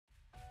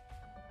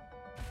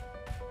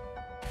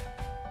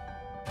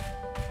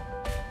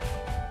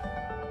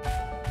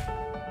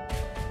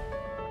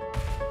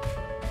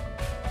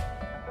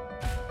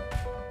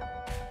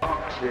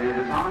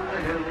boxes on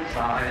the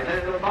hillside,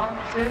 little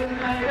boxes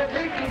made of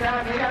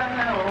dicky-dacky and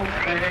they're all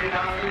made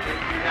of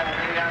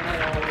dicky-dacky and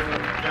they're all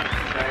just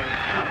the same.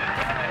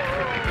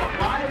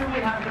 Why do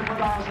we have to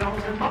put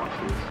ourselves in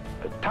boxes?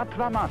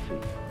 Tatramasi.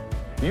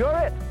 You're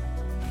it.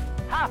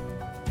 Ha!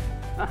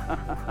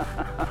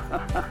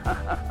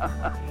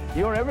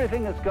 You're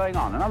everything that's going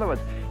on. In other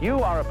words, you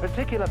are a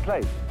particular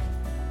place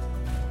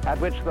at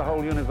which the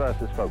whole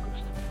universe is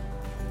focused.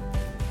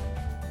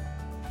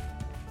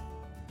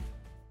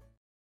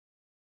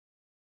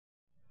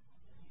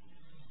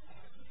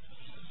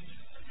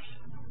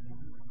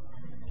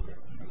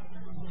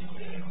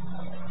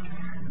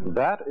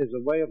 That is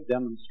a way of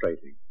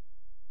demonstrating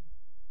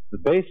the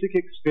basic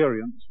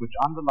experience which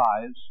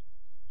underlies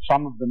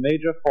some of the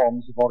major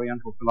forms of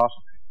Oriental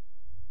philosophy.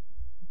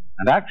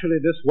 And actually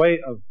this way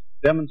of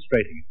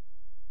demonstrating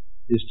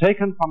it is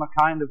taken from a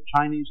kind of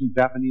Chinese and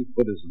Japanese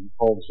Buddhism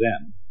called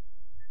Zen,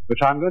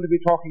 which I'm going to be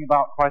talking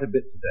about quite a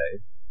bit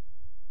today,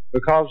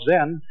 because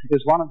Zen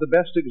is one of the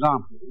best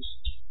examples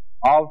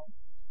of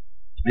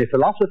a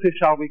philosophy,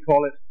 shall we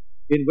call it,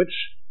 in which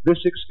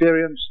this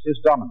experience is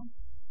dominant.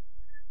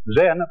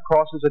 Zen, of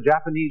course, is a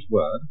Japanese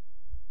word,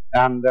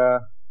 and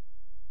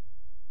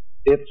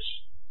it's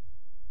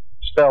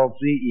spelled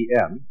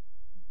Z-E-N.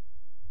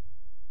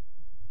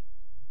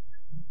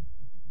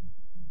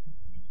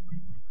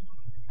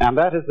 And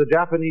that is the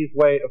Japanese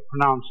way of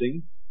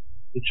pronouncing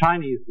the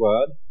Chinese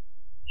word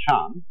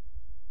Chan.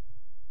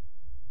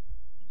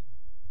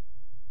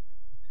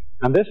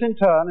 And this in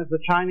turn is the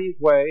Chinese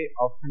way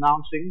of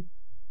pronouncing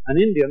an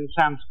Indian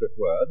Sanskrit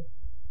word,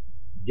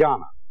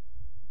 jnana.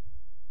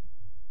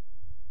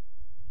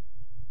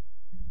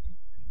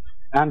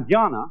 And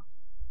jnana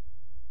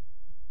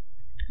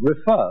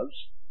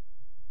refers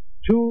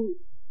to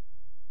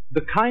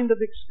the kind of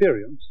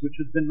experience which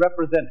has been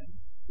represented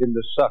in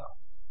this circle.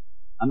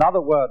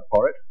 Another word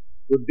for it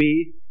would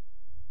be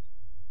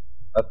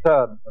a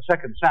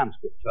second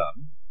Sanskrit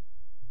term,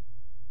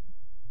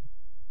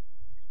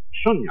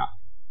 shunya.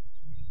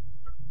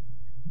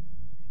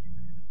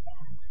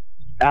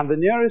 And the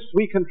nearest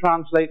we can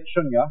translate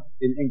shunya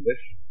in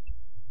English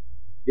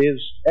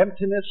is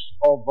emptiness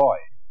or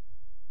void.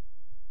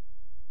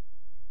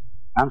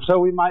 And so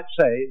we might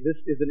say this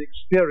is an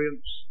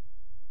experience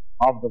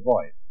of the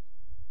void.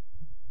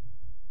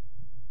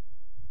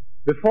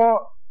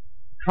 Before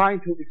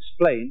trying to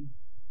explain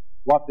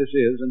what this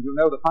is, and you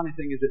know the funny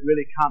thing is it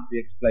really can't be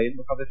explained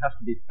because it has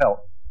to be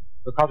felt,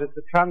 because it's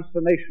a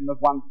transformation of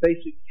one's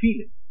basic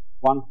feeling,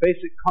 one's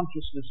basic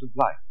consciousness of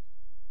life.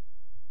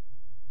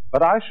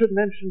 But I should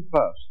mention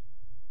first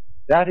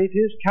that it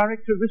is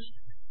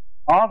characteristic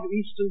of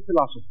Eastern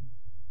philosophy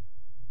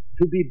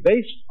to be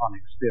based on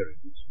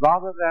experience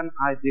rather than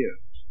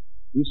ideas.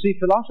 You see,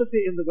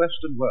 philosophy in the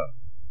Western world,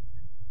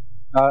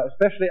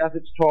 especially as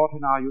it's taught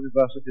in our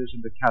universities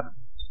and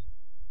academies,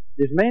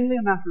 is mainly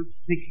a matter of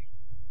thinking.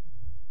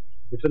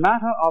 It's a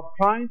matter of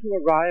trying to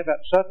arrive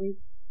at certain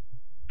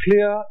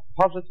clear,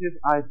 positive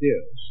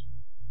ideas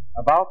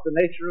about the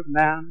nature of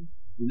man,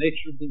 the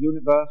nature of the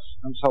universe,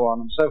 and so on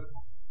and so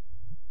forth.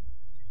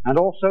 And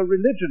also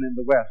religion in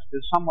the West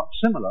is somewhat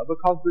similar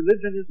because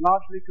religion is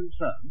largely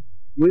concerned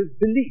with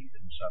belief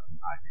in certain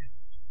ideas.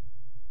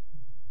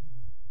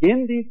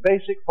 In these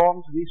basic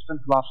forms of Eastern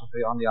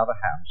philosophy, on the other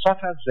hand,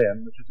 such as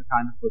Zen, which is a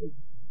kind of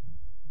Buddhism,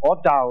 or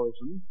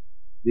Taoism,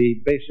 the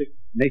basic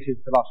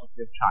native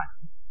philosophy of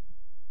China,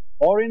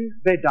 or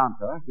in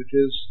Vedanta, which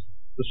is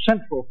the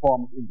central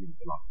form of Indian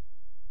philosophy,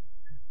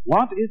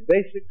 what is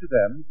basic to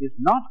them is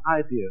not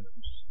ideas,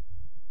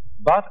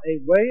 but a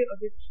way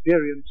of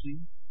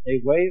experiencing, a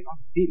way of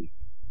feeling.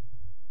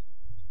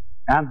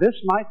 And this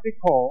might be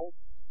called,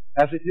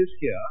 as it is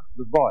here,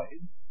 the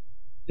void,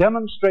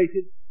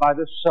 demonstrated by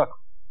this circle.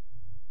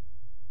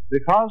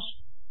 Because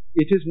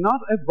it is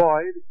not a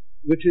void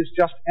which is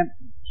just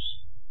emptiness.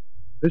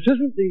 This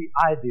isn't the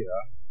idea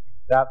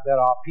that there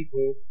are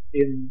people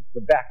in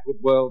the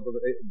backward world of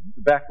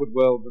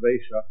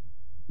Asia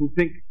who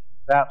think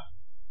that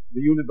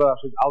the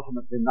universe is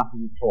ultimately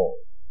nothing at all.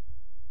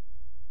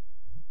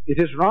 It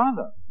is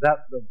rather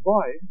that the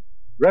void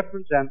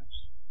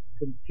represents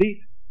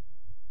complete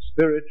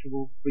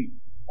spiritual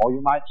freedom. Or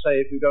you might say,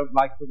 if you don't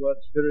like the word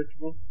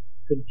spiritual,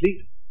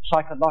 complete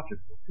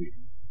psychological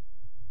freedom.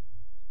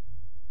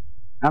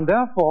 And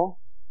therefore,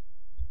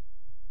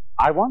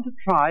 I want to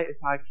try,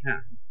 if I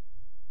can,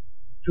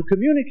 to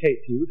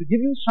communicate to you, to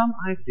give you some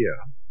idea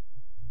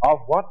of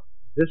what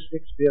this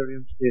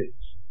experience is.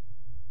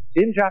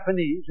 In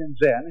Japanese, in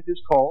Zen, it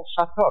is called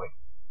satori.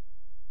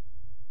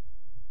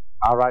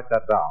 I'll write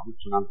that down.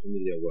 It's an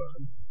unfamiliar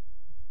word.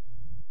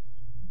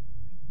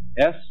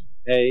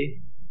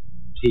 S-A-T-O-R-I.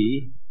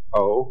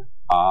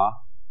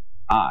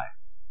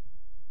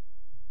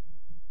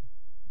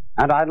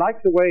 And I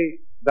like the way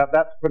that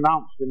that's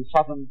pronounced in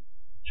Southern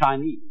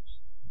Chinese.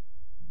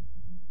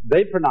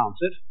 They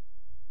pronounce it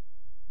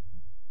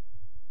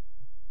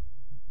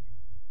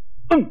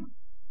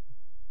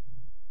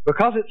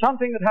because it's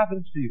something that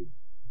happens to you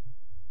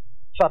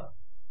suddenly.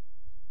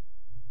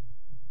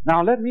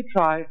 Now let me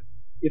try,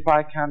 if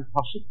I can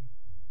possibly,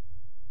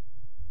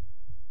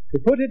 to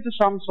put into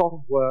some sort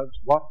of words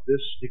what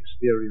this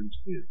experience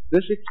is.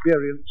 This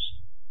experience,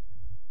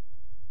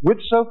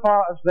 which so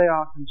far as they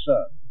are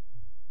concerned,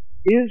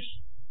 is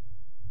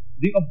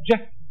the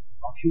objective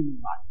of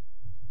human life.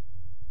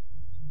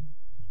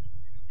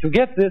 To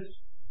get this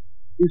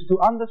is to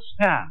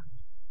understand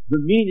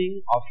the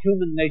meaning of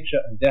human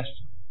nature and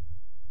destiny,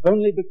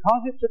 only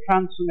because it's a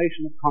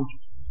transformation of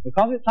consciousness,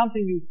 because it's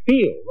something you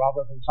feel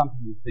rather than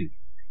something you think.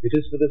 It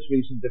is for this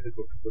reason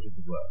difficult to put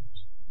into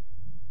words.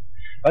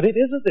 But it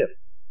is as if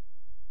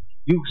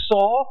you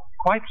saw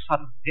quite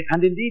suddenly,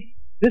 and indeed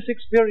this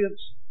experience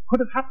could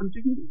have happened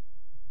to you.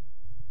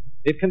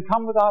 It can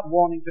come without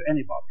warning to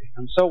anybody,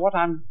 and so what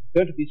I'm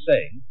going to be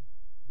saying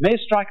may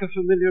strike a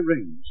familiar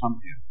ring in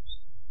some ears.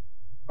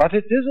 But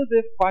it is as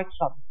if quite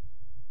suddenly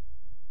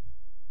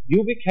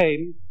you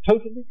became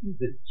totally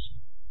convinced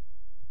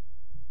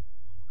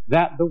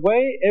that the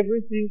way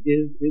everything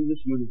is in this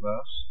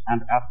universe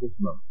and at this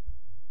moment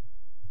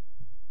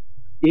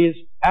is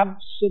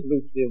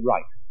absolutely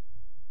right.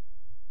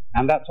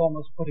 And that's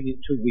almost putting it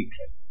too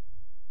weakly.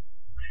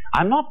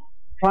 I'm not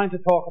trying to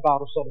talk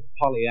about a sort of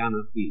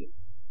Pollyanna feeling,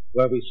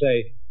 where we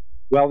say,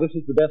 well, this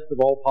is the best of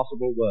all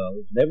possible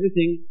worlds, and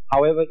everything,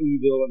 however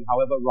evil and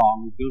however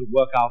wrong, is going to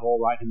work out all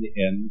right in the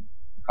end,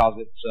 because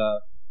it's a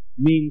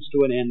means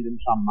to an end in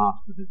some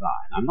master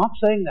design. I'm not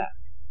saying that.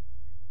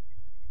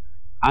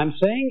 I'm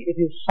saying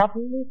it is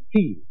suddenly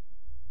feeling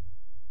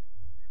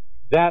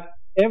that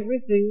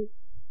everything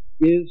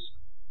is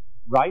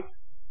right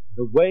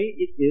the way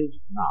it is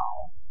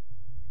now,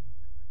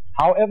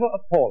 however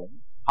appalling,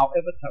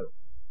 however terrible.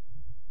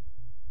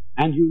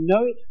 And you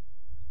know it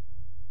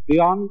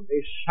beyond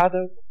a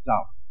shadow of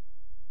doubt.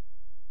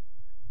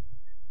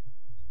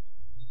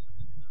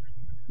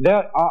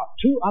 There are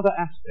two other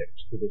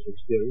aspects to this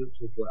experience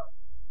as well.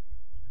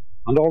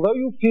 And although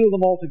you feel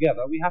them all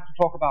together, we have to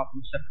talk about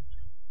them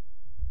separately.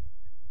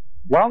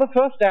 While the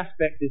first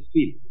aspect is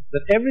feeling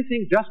that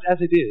everything just as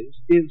it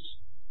is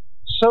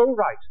so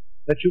right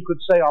that you could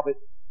say of it,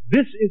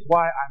 this is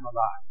why I'm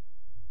alive.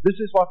 This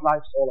is what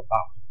life's all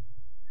about.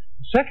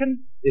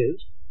 Second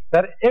is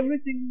that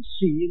everything you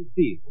see and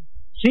feel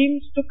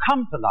seems to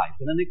come to life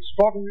in an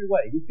extraordinary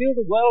way. You feel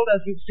the world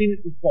as you've seen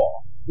it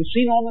before. You've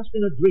seen almost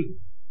in a dream.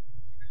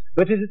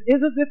 But it is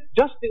as if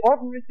just the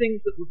ordinary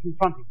things that were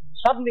confronting you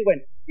suddenly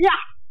went,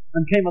 yeah,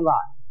 and came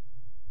alive.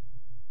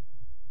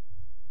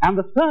 And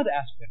the third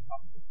aspect of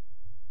it,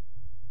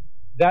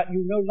 that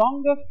you no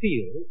longer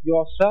feel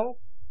yourself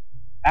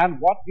and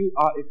what you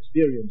are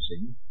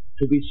experiencing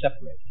to be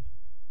separated.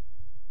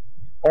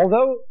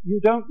 Although you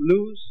don't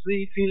lose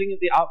the feeling of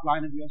the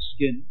outline of your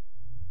skin,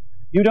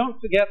 you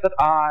don't forget that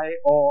I,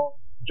 or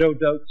Joe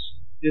Dotes,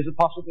 is a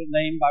possible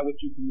name by which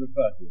you can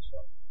refer to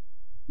yourself.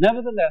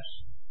 Nevertheless,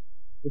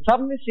 it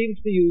suddenly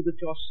seems to you that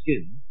your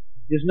skin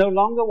is no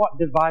longer what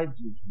divides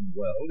you from the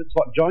world, it's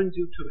what joins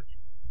you to it.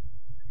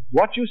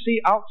 What you see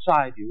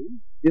outside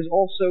you is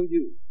also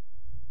you.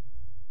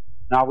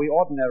 Now, we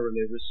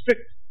ordinarily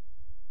restrict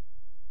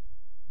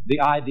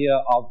the idea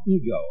of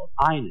ego, of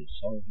I-ness,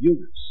 or of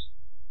you-ness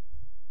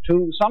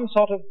to some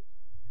sort of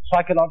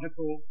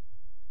psychological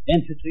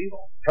entity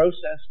or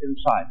process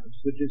inside us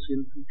which is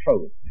in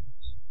control of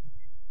things.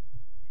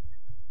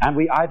 And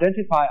we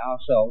identify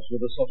ourselves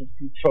with a sort of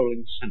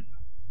controlling center.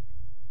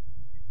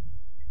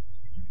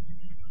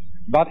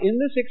 But in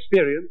this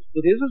experience,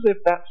 it is as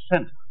if that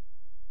center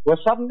were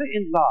suddenly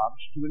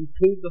enlarged to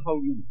include the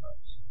whole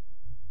universe.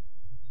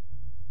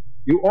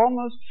 You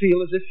almost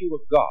feel as if you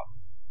were God,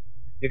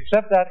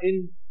 except that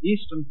in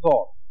Eastern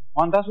thought,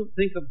 one doesn't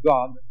think of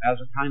God as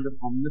a kind of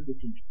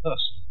omnipotent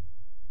person.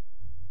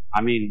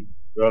 I mean,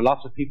 there are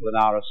lots of people in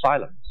our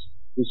asylums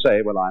who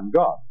say, well, I'm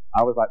God.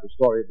 I always like the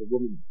story of the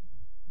woman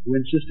who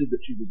insisted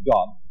that she was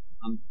God.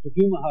 And to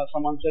humor her,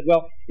 someone said,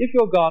 well, if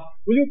you're God,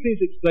 will you please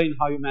explain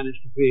how you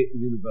managed to create the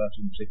universe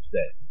in 6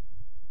 days?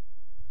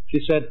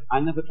 She said, I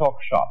never talk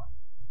shop.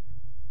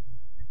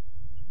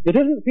 It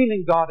isn't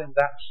feeling God in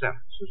that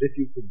sense, as if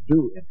you could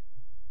do anything.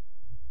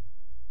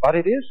 But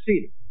it is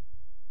feeling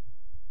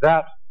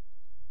that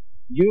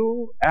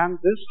you and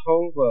this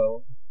whole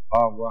world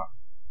are one.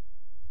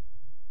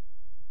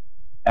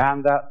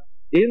 And that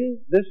in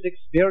this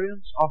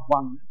experience of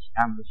oneness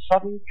and the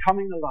sudden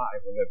coming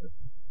alive of everything,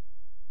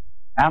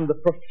 and the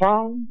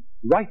profound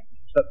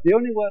rightness, that's the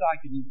only word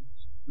I can use,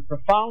 the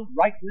profound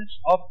rightness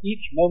of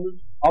each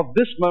moment, of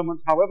this moment,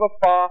 however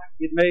far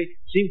it may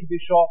seem to be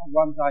short from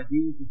one's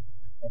ideals of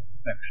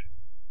perfection.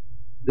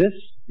 This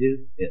is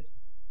it.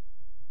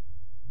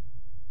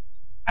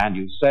 And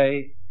you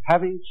say,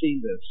 having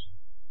seen this,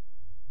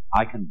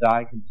 I can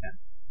die content.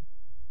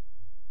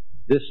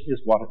 This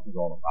is what it was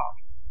all about.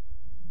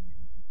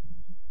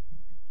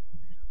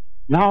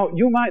 Now,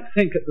 you might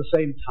think at the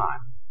same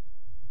time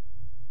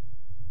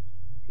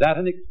that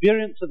an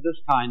experience of this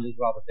kind is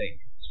rather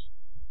dangerous.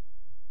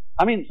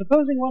 I mean,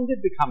 supposing one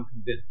did become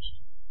convinced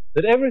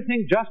that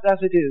everything just as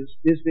it is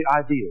the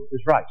ideal,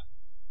 is right.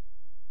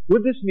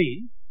 Would this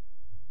mean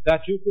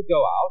that you could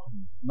go out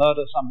and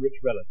murder some rich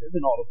relative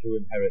in order to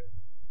inherit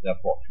their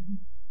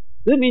fortune?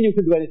 Does it mean you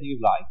could do anything you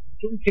like?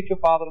 You can kick your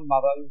father and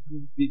mother, you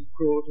can be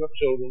cruel to your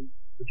children,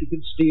 but you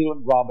can steal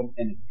and rob and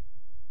anything.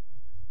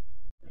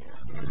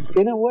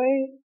 In a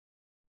way,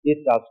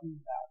 it doesn't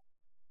matter.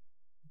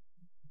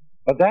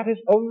 But that is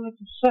only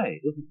to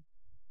say, isn't it,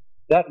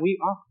 that we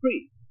are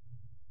free.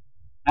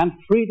 And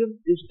freedom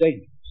is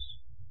dangerous.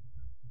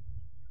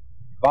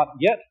 But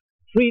yet,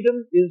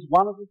 freedom is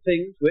one of the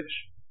things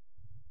which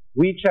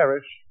we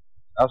cherish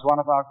as one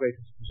of our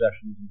greatest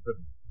possessions and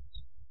privileges.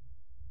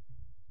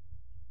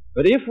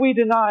 But if we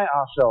deny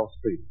ourselves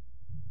freedom,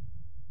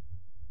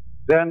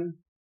 then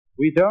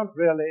we don't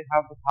really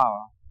have the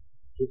power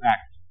to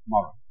act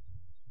morally.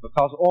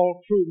 Because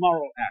all true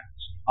moral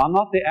acts are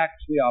not the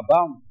acts we are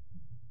bound to.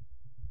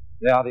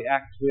 They are the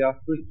acts we are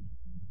free to.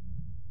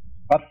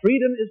 But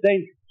freedom is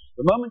dangerous.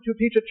 The moment you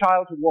teach a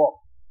child to walk,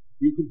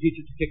 you can teach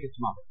it to kick its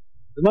mother.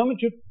 The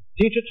moment you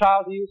teach a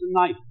child to use a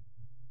knife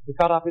to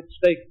cut up its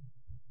steak,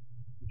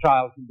 the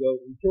child can go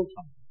and kill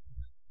someone.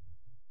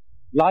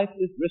 Life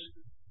is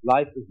risky.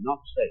 Life is not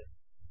safe.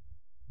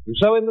 And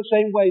so in the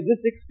same way,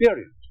 this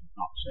experience is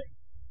not safe.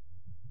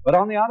 But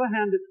on the other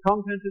hand, its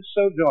content is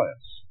so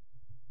joyous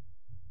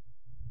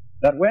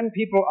that when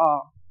people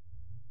are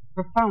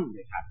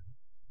profoundly happy,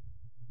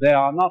 they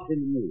are not in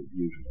the mood,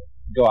 usually,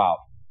 to go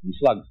out and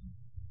slug them.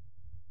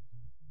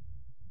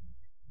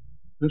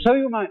 And so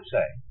you might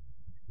say,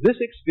 this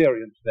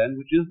experience then,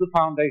 which is the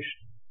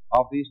foundation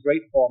of these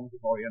great forms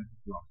of Oriental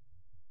philosophy,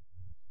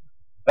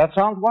 that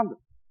sounds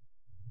wonderful.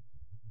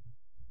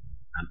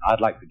 And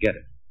I'd like to get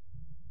it.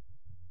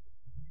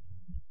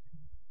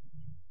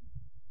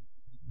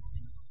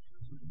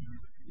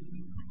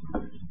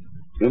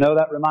 You know,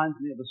 that reminds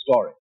me of a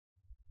story.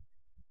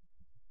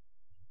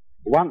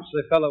 Once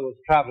a fellow was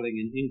traveling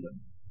in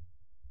England,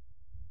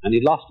 and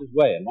he lost his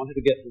way and wanted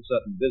to get to a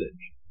certain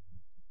village.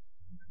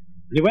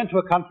 And he went to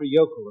a country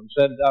yokel and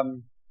said,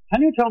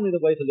 can you tell me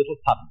the way to Little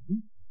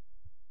Puddington?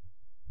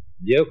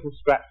 The yokel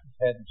scratched his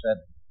head and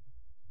said,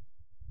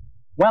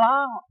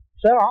 well,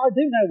 sir, I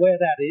do know where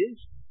that is,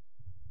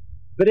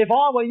 but if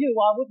I were you,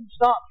 I wouldn't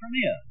start from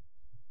here.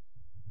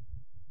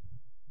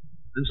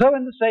 And so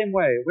in the same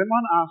way, when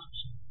one asks,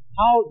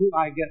 how do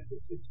I get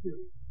this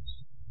experience?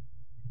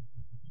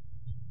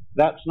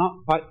 That's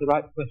not quite the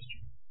right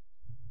question.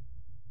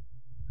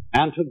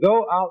 And to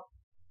go out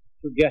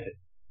to get it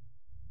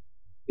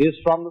is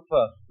from the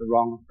first the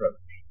wrong approach.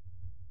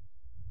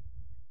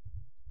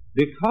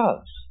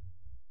 Because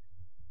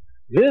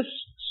this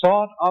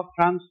sort of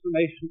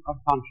transformation of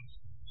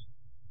consciousness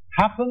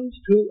happens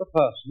to a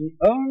person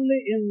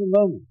only in the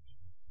moment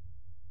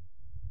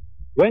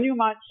when you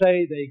might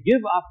say they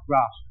give up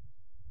grasping,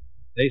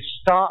 they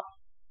start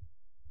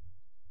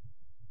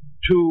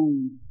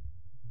to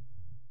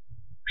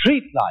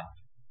treat life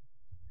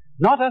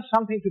not as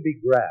something to be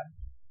grabbed,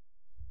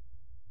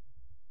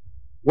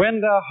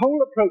 when their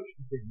whole approach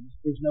to things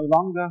is no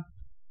longer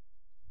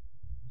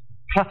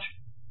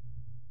clutching.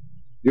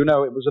 You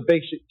know, it was a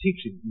basic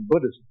teaching in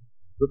Buddhism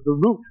that the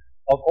root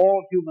of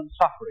all human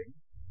suffering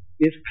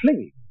is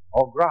clinging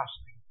or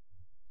grasping.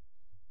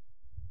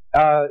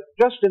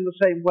 Just in the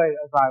same way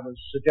as I was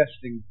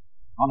suggesting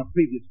on a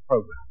previous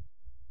program,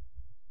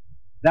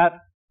 that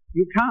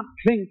you can't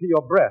cling to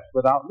your breath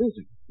without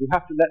losing it. You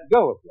have to let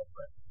go of your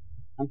breath.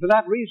 And for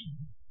that reason,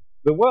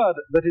 the word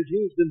that is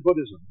used in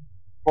Buddhism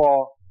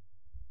for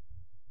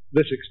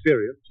this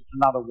experience, it's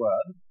another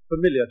word,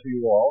 familiar to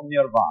you all,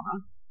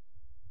 nirvana,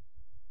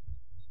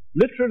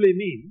 literally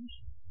means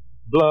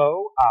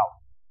blow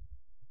out.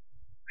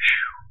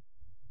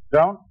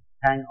 Don't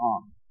hang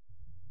on.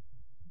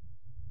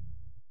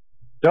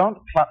 Don't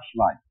clutch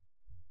life.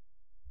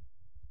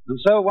 And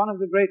so one of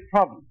the great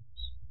problems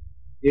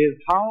is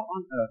how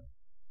on earth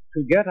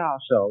to get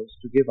ourselves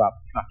to give up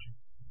clutching,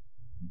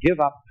 give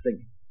up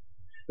clinging.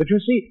 But you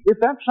see, if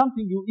that's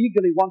something you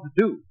eagerly want to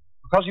do,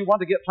 because you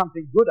want to get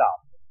something good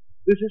out of it,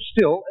 this is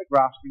still a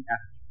grasping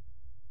attitude.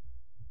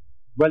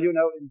 Well, you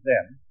know, in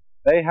Zen,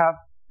 they have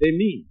a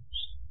means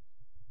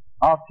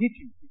of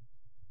teaching people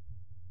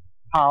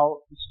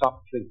how to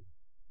stop clinging.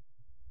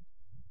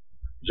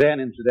 Zen,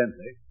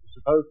 incidentally, is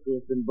supposed to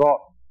have been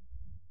brought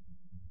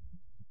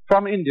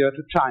from India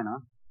to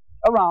China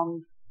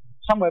around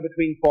somewhere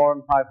between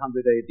 400 and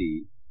 500 AD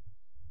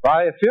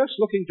by a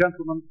fierce-looking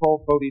gentleman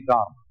called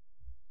Bodhidharma.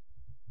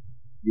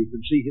 You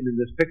can see him in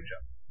this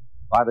picture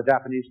by the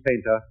Japanese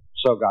painter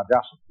Soga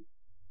Yasuki.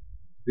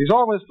 He's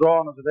always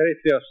drawn as a very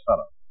fierce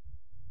fellow,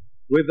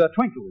 with a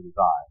twinkle in his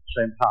eye at the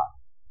same time.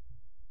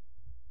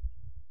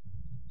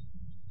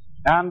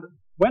 And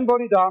when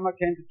Bodhidharma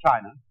came to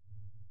China,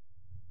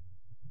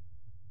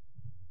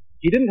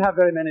 he didn't have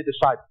very many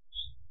disciples,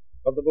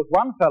 but there was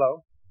one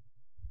fellow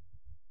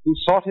who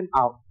sought him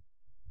out,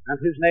 and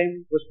his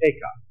name was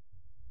Eka.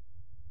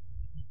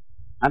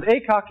 And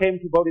Eka came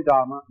to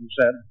Bodhidharma and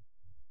said,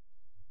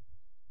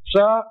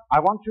 Sir, I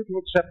want you to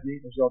accept me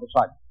as your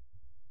disciple.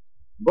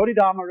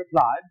 Bodhidharma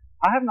replied,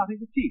 I have nothing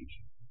to teach.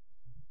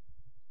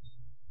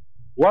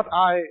 What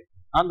I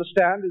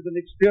understand is an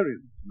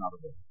experience, in other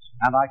words,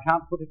 and I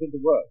can't put it into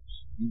words.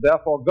 And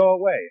therefore, go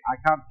away. I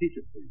can't teach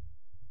it to you.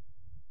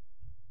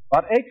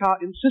 But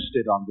Akar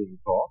insisted on being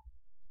taught,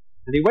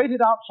 and he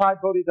waited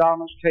outside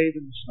Bodhidharma's cave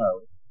in the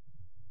snow.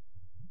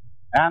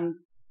 And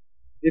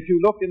if you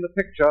look in the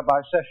picture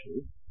by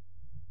Seshu,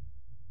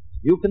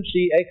 you can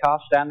see Akar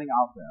standing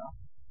out there.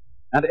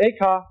 And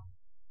Akar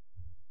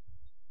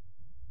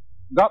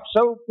got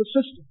so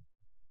persistent,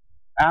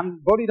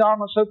 and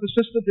Bodhidharma so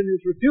persistent in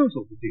his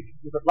refusal to teach,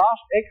 that at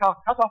last Akar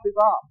cut off his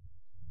arm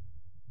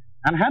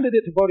and handed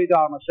it to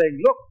Bodhidharma, saying,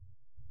 "Look,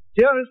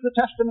 here is the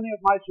testimony of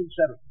my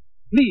sincerity.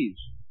 Please,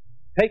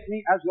 take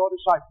me as your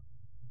disciple."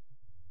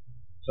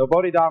 So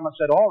Bodhidharma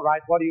said, "All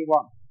right, what do you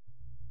want?"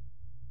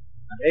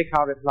 And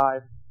Akar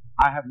replied,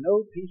 "I have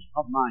no peace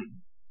of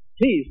mind.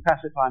 Please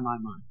pacify my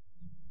mind."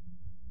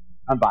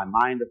 And by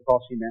mind, of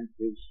course, he meant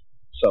his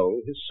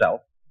soul, his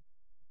self.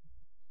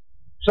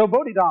 So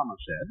Bodhidharma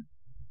said,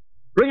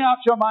 "Bring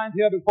out your mind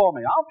here before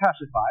me. I'll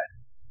pacify it."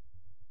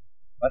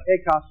 But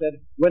Akar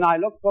said, "When I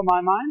look for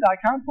my mind, I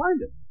can't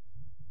find it."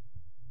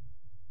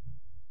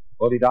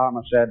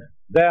 Bodhidharma said,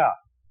 "There,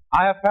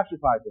 I have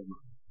pacified your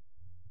mind."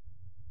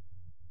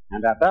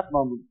 And at that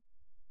moment,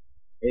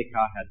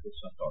 Akar had the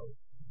satori.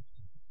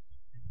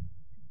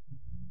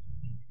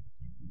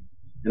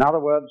 In other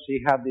words, he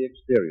had the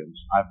experience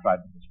I've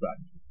tried to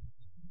describe.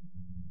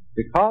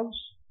 Because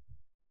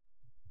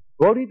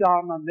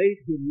Bodhidharma made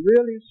him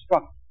really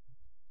struggle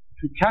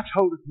to catch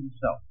hold of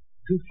himself,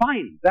 to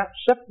find that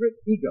separate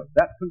ego,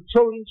 that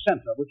controlling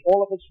center which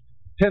all of us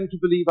tend to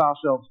believe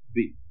ourselves to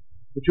be.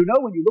 But you know,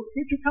 when you look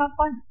for it, you can't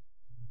find it.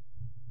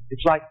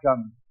 It's like,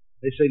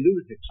 they say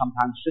lunatics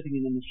sometimes sitting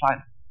in an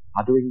asylum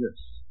are doing this.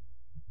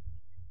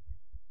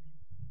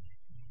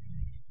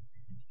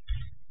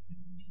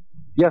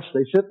 Yes,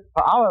 they sit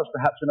for hours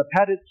perhaps in a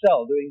padded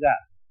cell doing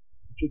that,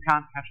 but you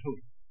can't catch hold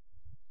of it.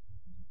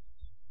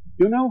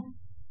 You know,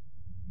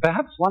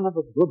 perhaps one of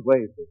the good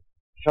ways of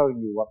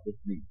showing you what this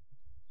means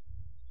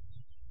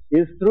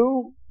is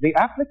through the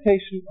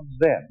application of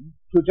Zen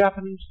to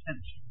Japanese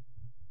fencing.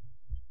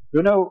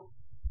 You know,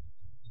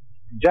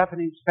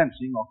 Japanese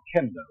fencing, or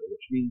kendo,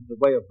 which means the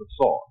way of the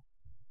sword,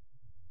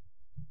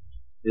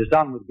 is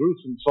done with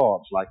gruesome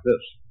swords like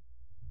this.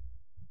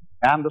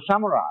 And the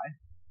samurai,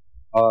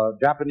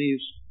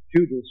 Japanese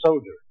feudal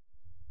soldier,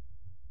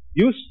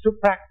 used to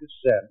practice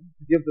Zen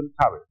to give them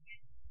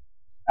courage,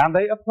 and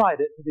they applied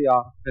it to the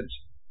art of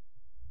fencing.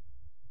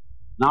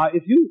 Now,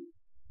 if you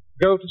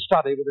go to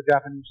study with a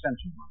Japanese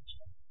fencing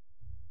master,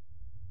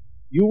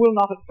 you will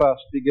not at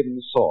first be given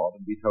the sword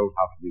and be told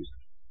how to use it.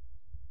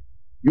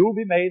 You will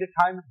be made a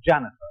kind of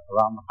janitor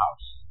around the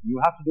house. You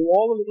have to do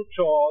all the little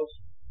chores,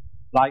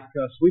 like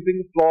sweeping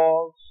the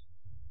floors,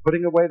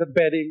 putting away the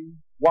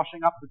bedding,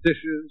 washing up the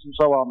dishes, and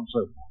so on and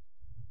so forth.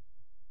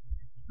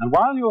 And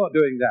while you are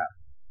doing that,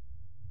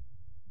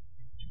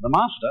 the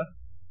master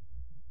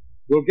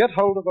will get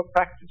hold of a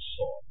practice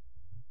sword.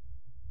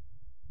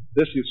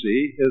 This, you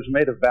see, is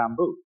made of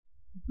bamboo.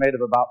 It's made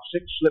of about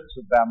 6 slips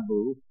of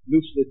bamboo,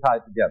 loosely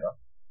tied together,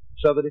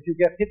 so that if you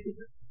get hit with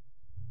it,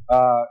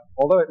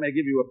 although it may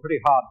give you a pretty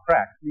hard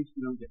crack, at least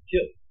you don't get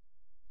killed.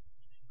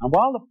 And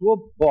while the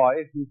poor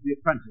boy, who's the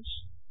apprentice,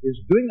 is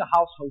doing the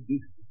household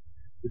duties,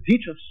 the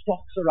teacher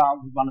stalks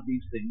around with one of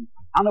these things,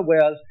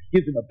 unawares,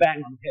 gives him a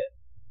bang on the head.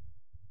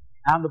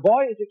 And the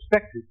boy is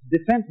expected to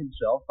defend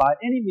himself by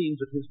any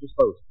means at his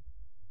disposal.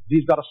 If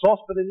he's got a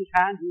saucepan in his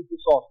hand, use the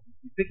saucepan.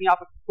 If he's picking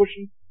up a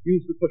cushion,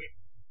 use the cushion.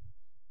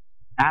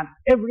 And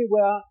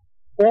everywhere,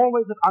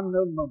 always at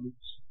unknown moments,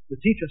 the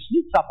teacher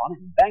sneaks up on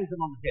him and bangs him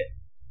on the head.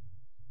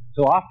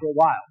 So after a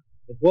while,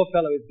 the poor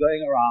fellow is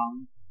going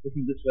around,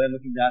 looking this way and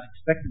looking that,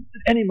 expecting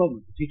at any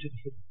moment the teacher to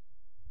hit him.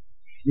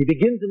 And he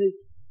begins in his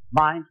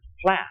mind to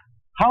plan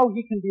how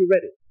he can be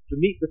ready to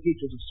meet the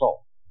teacher's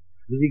assault.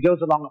 As he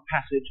goes along a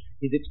passage,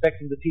 he's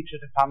expecting the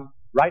teacher to come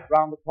right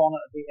round the corner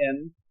at the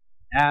end,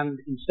 and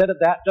instead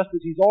of that, just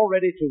as he's all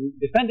ready to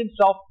defend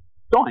himself,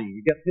 doing, he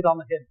gets hit on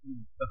the head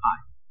from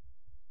behind.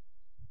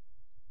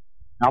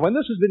 Now, when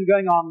this has been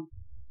going on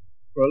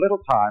for a little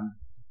time,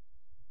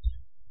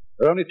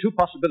 there are only 2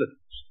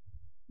 possibilities.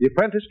 The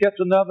apprentice gets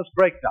a nervous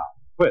breakdown,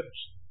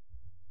 quits,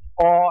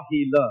 or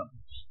he learns.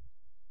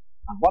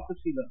 And what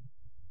does he learn?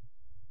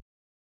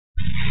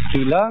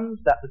 He learns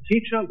that the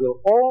teacher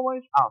will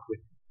always outwit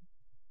him,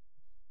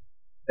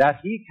 that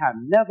he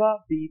can never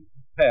be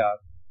prepared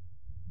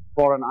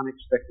for an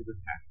unexpected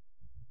attack.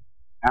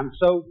 And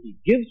so he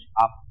gives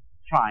up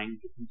trying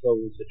to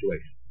control the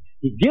situation.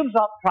 He gives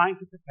up trying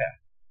to prepare.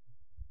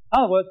 In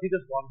other words, he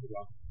just wanders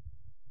around.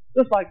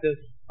 Just like this.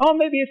 Oh,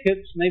 maybe it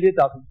hits, maybe it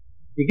doesn't.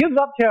 He gives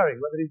up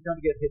caring whether he's going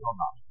to get hit or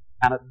not.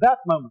 And at that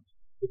moment,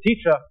 the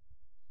teacher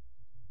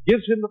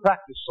gives him the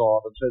practice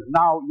sword and says,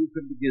 now you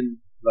can begin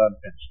to learn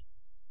fencing.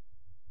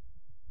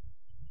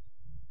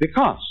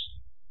 Because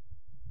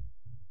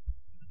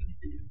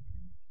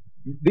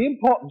the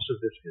importance of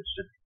this is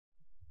simple.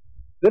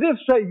 That if,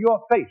 say,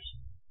 you're faced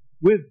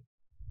with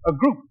a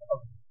group of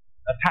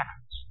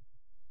attackers,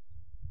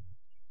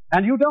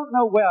 and you don't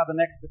know where the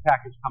next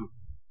attack is coming from,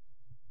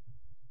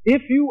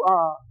 if you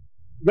are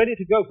ready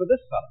to go for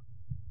this fellow,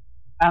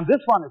 and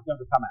this one is going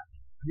to come at you,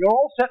 and you're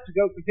all set to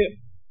go for him,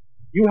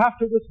 you have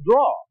to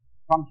withdraw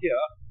from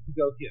here to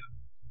go here.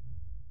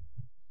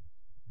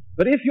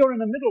 But if you're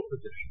in a middle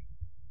position,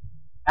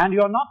 and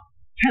you're not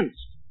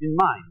tensed in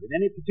mind in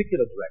any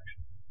particular direction,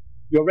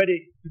 you're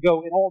ready to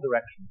go in all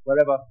directions,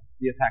 wherever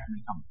the attack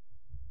may come.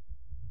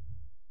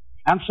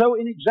 And so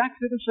in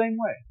exactly the same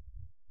way,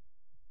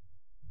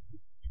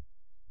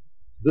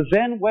 the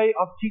Zen way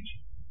of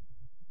teaching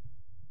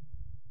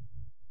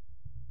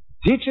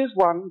teaches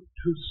one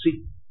to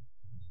see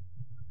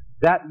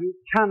that you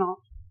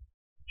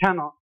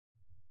cannot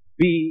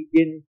be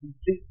in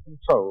complete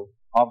control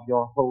of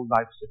your whole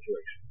life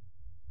situation.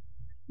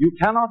 You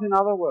cannot, in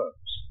other words,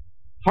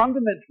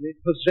 fundamentally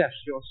possess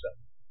yourself.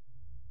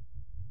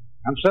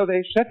 And so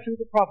they set you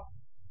the problem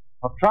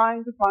of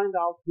trying to find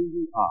out who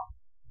you are.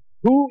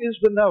 Who is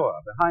the knower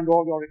behind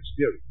all your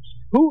experience?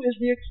 Who is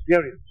the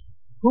experience?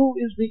 Who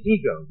is the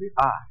ego, the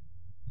I?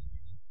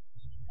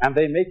 And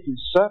they make you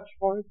search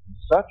for it, and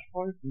search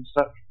for it, and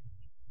search for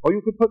it. Or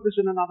you could put this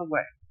in another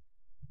way.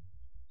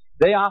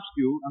 They ask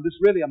you, and this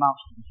really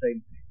amounts to the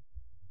same thing,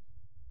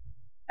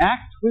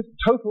 act with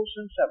total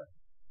sincerity.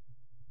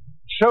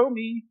 Show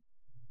me,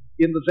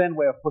 in the Zen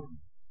way of putting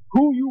it,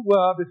 who you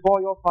were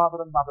before your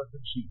father and mother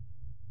conceived.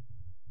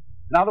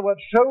 In other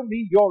words, show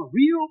me your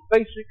real,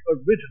 basic,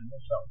 original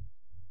self.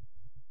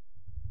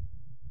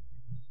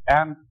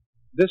 And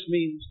this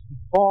means to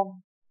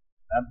form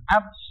an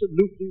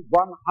absolutely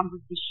 100%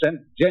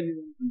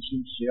 genuine and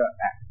sincere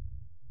act.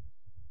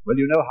 Well,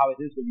 you know how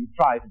it is when you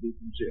try to be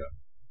sincere.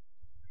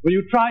 When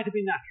you try to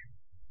be natural.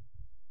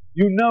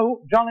 You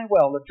know jolly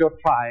well that you're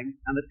trying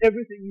and that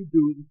everything you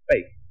do is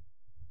fake.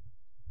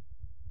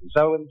 And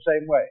so in the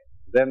same way,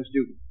 the Zen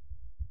student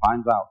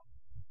finds out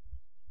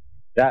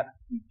that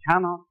he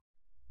cannot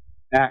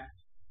act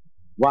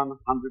 100%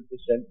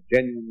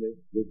 genuinely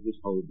with his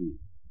whole being.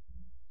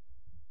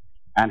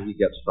 And he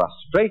gets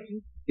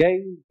frustrated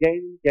again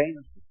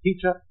as the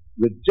teacher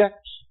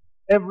rejects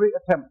every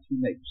attempt he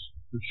makes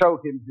to show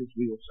him his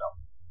real self.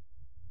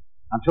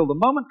 Until the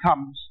moment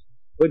comes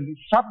when he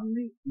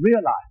suddenly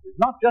realizes,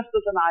 not just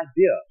as an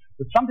idea,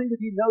 but something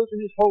that he knows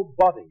in his whole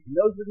body, he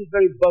knows in his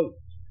very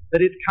bones,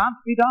 that it can't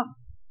be done.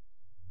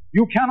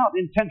 You cannot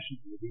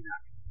intentionally be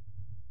natural.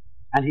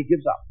 And he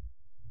gives up.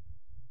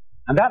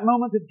 And that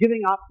moment of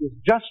giving up is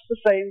just the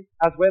same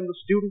as when the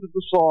student of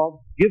the sword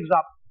gives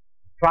up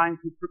trying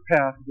to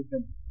prepare to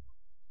defend it.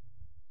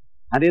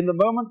 And in the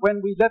moment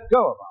when we let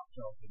go of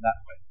ourselves in that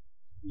way,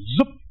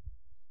 zoop,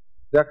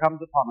 there comes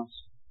upon us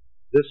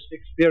this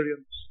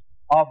experience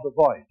of the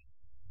void,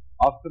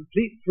 of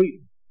complete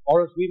freedom,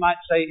 or as we might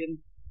say in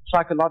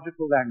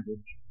psychological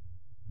language,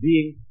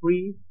 being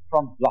free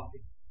from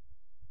blocking.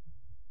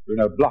 You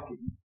know,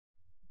 blocking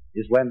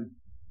is when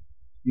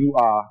you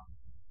are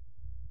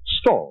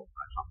stalled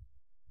by something.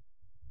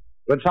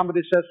 When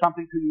somebody says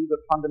something to you that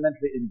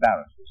fundamentally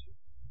embarrasses you,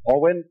 or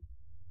when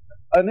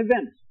an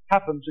event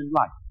happens in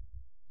life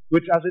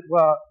which, as it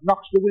were,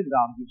 knocks the wind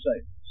out of your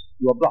sails,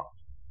 you are blocked.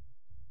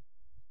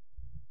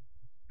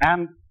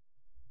 And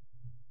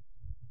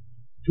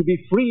to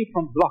be free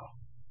from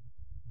blocking,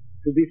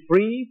 to be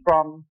free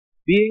from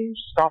being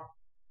stopped,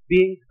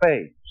 being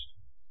phased,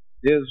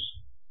 is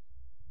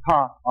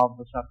part of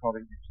the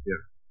Satori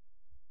experience.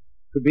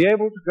 To be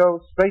able to go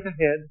straight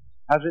ahead,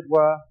 as it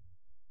were,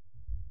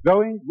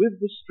 going with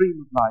the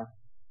stream of life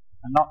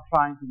and not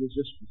trying to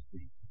resist the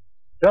stream.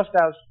 Just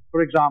as,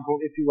 for example,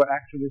 if you were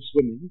actually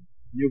swimming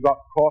and you got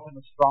caught in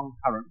a strong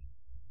current,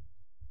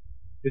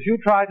 if you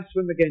try to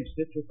swim against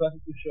it, you're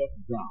perfectly sure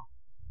to drown.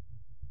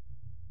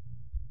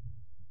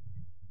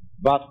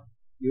 But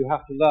you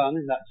have to learn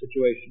in that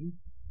situation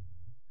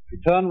to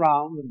turn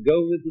round and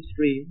go with the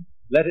stream,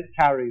 let it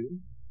carry you,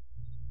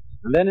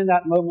 and then in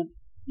that moment,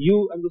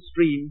 you and the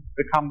stream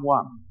become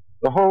one.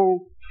 The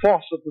whole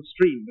force of the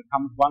stream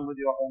becomes one with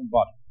your own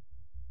body.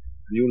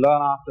 And you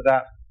learn after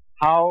that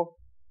how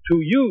to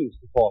use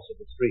the force of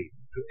the stream,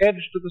 to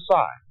edge to the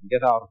side and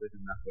get out of it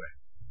in that way.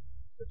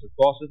 This, of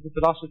course, is the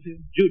philosophy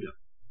of Judo,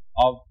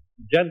 of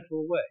the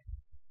gentle way.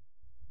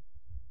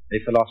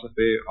 A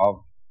philosophy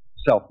of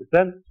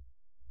self-defense,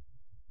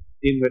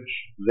 in which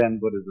Zen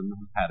Buddhism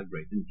has had a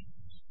great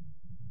influence.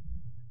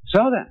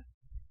 So then,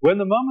 when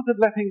the moment of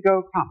letting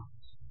go comes,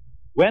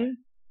 when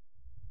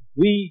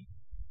we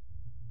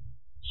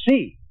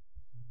see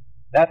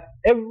that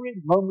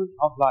every moment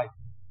of life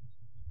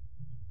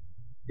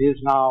is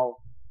now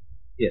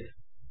it.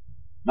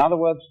 In other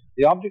words,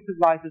 the object of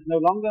life is no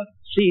longer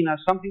seen as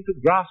something to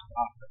grasp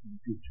after in the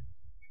future.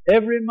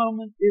 Every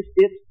moment is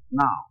it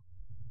now.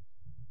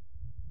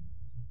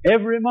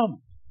 Every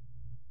moment.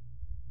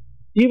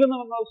 Even the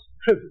most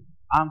trivial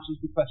answers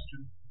the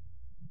question,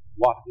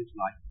 what is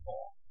life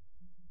for?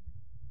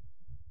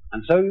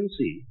 And so you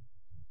see,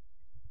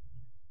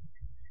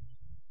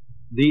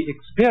 the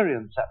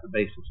experience at the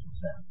basis of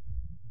Zen,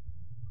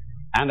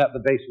 and at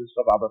the basis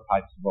of other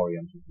types of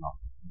Oriental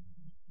knowledge,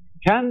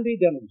 can be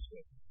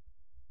demonstrated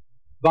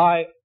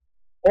by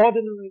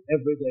ordinary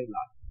everyday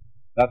life.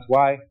 That's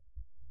why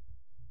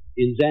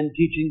in Zen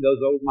teaching, those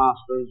old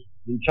masters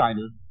in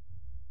China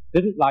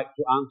didn't like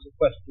to answer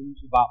questions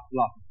about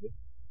philosophy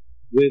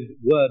with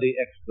wordy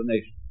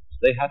explanations.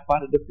 they had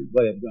quite a different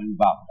way of going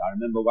about it. I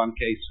remember one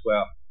case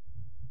where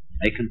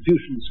a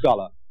Confucian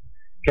scholar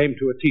came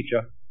to a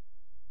teacher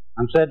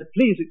and said,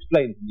 "Please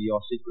explain to me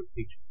your secret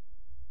teaching."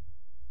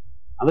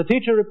 And the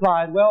teacher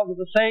replied, "Well, there's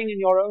a saying in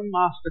your own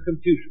master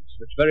Confucius,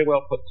 which very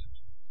well puts it.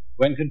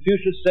 When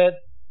Confucius said,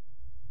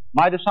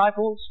 'My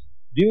disciples,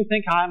 do you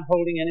think I am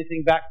holding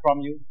anything back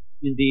from you?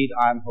 Indeed,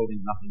 I am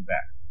holding nothing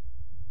back.'"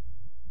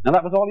 Now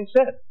that was all he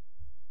said.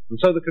 And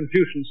so the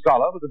Confucian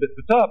scholar was a bit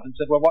perturbed and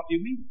said, "Well, what do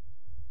you mean?"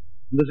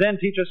 And the Zen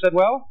teacher said,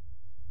 "Well,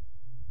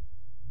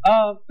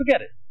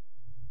 forget it.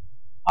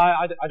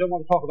 I don't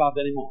want to talk about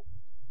it anymore."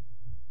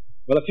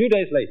 Well, a few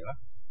days later,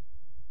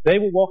 they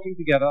were walking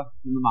together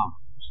in the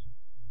mountains,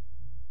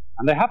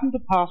 and they happened to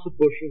pass a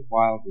bush of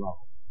wild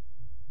rose.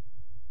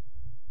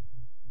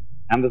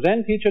 And the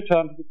Zen teacher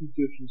turned to the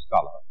Confucian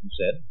scholar and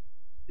said,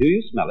 "Do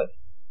you smell it?"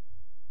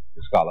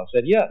 The scholar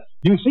said, "Yes."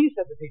 "You see,"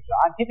 said the teacher,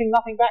 "I'm keeping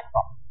nothing back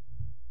from it."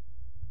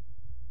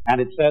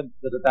 And it said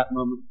that at that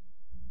moment,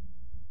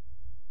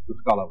 the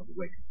scholar was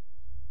awakened.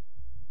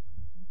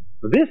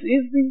 But this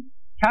is the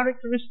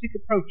characteristic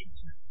approach,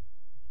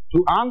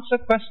 to answer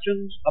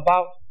questions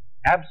about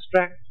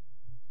abstract,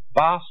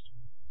 vast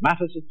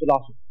matters of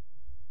philosophy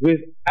with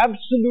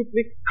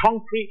absolutely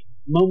concrete,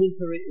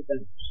 momentary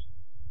events.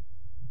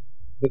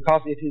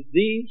 Because it is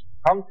these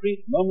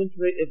concrete,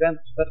 momentary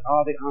events that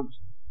are the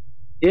answer.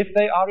 If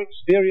they are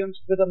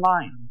experienced with a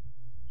mind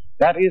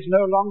that is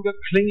no longer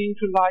clinging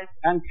to life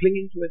and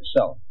clinging to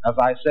itself, as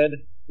I said,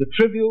 the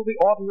trivial, the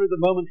ordinary, the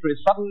momentary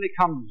suddenly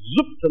comes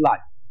zoop to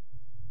life.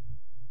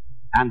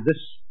 And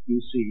this, you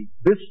see,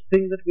 this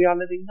thing that we are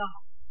living now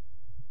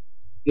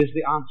is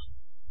the answer.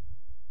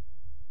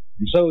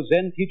 And so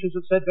Zen teachers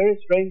have said very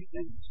strange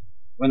things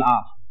when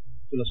asked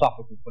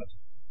philosophical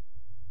questions.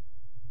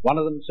 One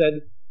of them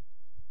said,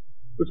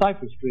 "The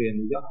cypress tree in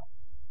the yard."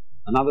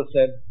 Another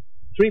said,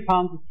 3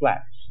 pounds of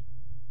flax.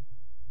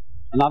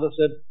 Another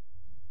said,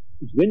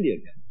 "It's windy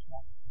again this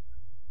morning."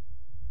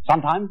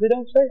 Sometimes they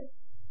don't say it.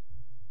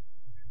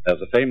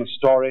 There's a famous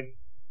story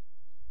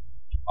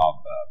of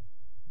a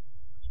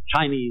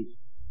Chinese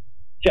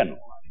general,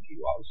 I think he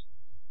was,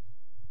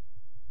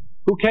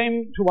 who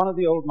came to one of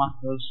the old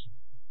masters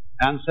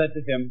and said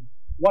to him,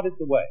 "What is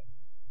the way?"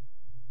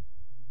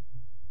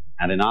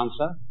 And in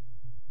answer,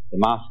 the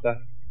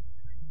master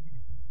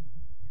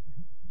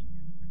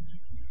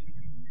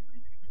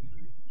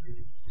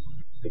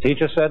The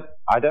teacher said,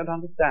 "I don't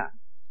understand."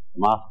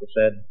 The master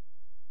said,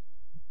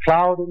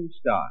 "Cloud in the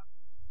sky,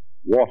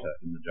 water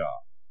in the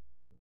jar."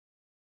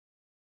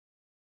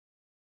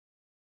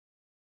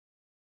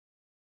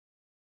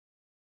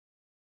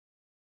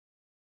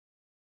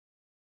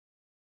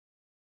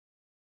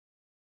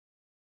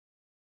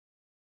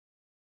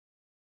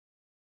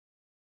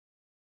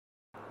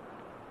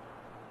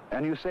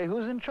 And you say,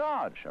 who's in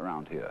charge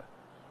around here?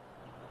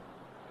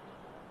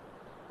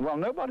 Well,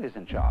 nobody's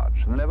in charge.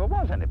 There never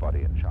was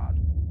anybody in charge.